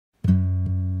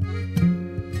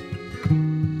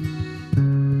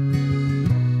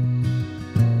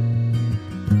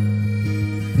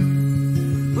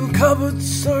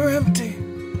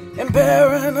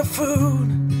barren of food,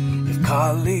 if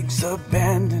colleagues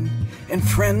abandon and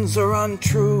friends are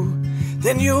untrue,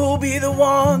 then you'll be the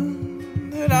one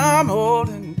that I'm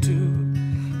holding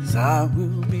to, 'cause I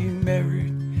will be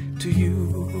married to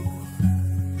you.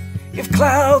 If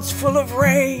clouds full of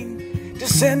rain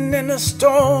descend in a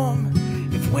storm,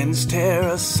 if winds tear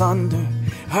asunder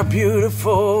our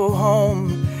beautiful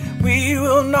home, we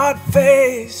will not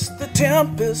face the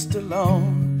tempest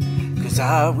alone, 'cause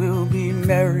I will be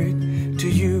married to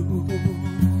you.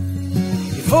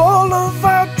 If all of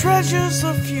our treasures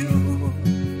are few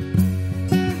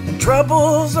and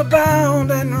troubles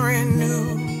abound and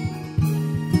renew,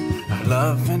 our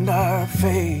love and our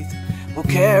faith will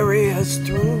carry us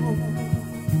through.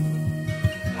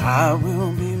 I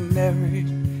will be married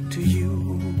to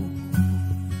you.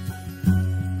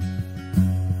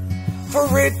 For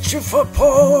rich or for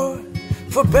poor,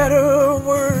 for better or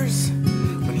worse,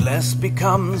 when less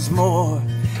becomes more,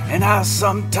 and I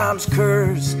sometimes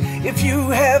curse. If you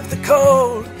have the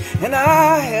cold and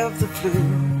I have the flu,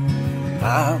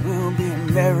 I will be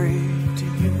married to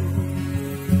you.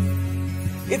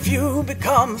 If you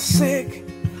become sick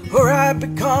or I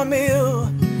become ill,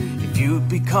 if you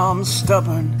become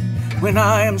stubborn when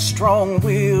I am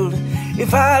strong-willed,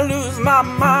 if I lose my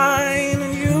mind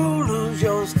and you lose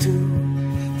yours too,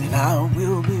 then I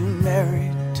will be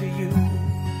married to you.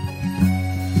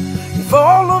 If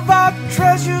all of our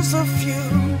treasures are few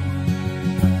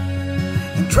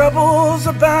and troubles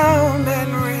abound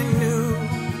and renew,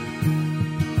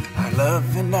 our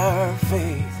love and our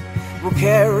faith will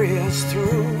carry us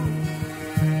through,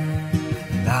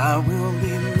 and I will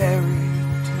be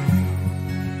married to you.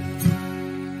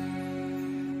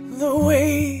 The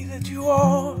way that you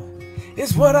are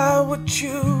is what I would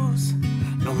choose,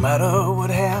 no matter what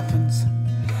happens.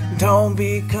 Don't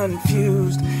be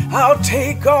confused. I'll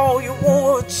take all your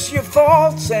warts, your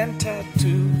faults and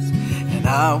tattoos, and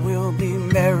I will be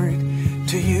married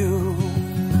to you.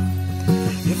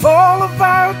 If all of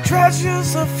our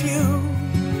treasures are few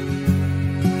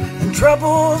and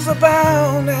troubles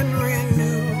abound and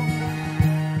renew,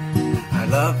 our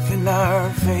love and our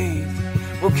faith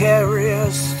will carry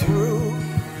us through,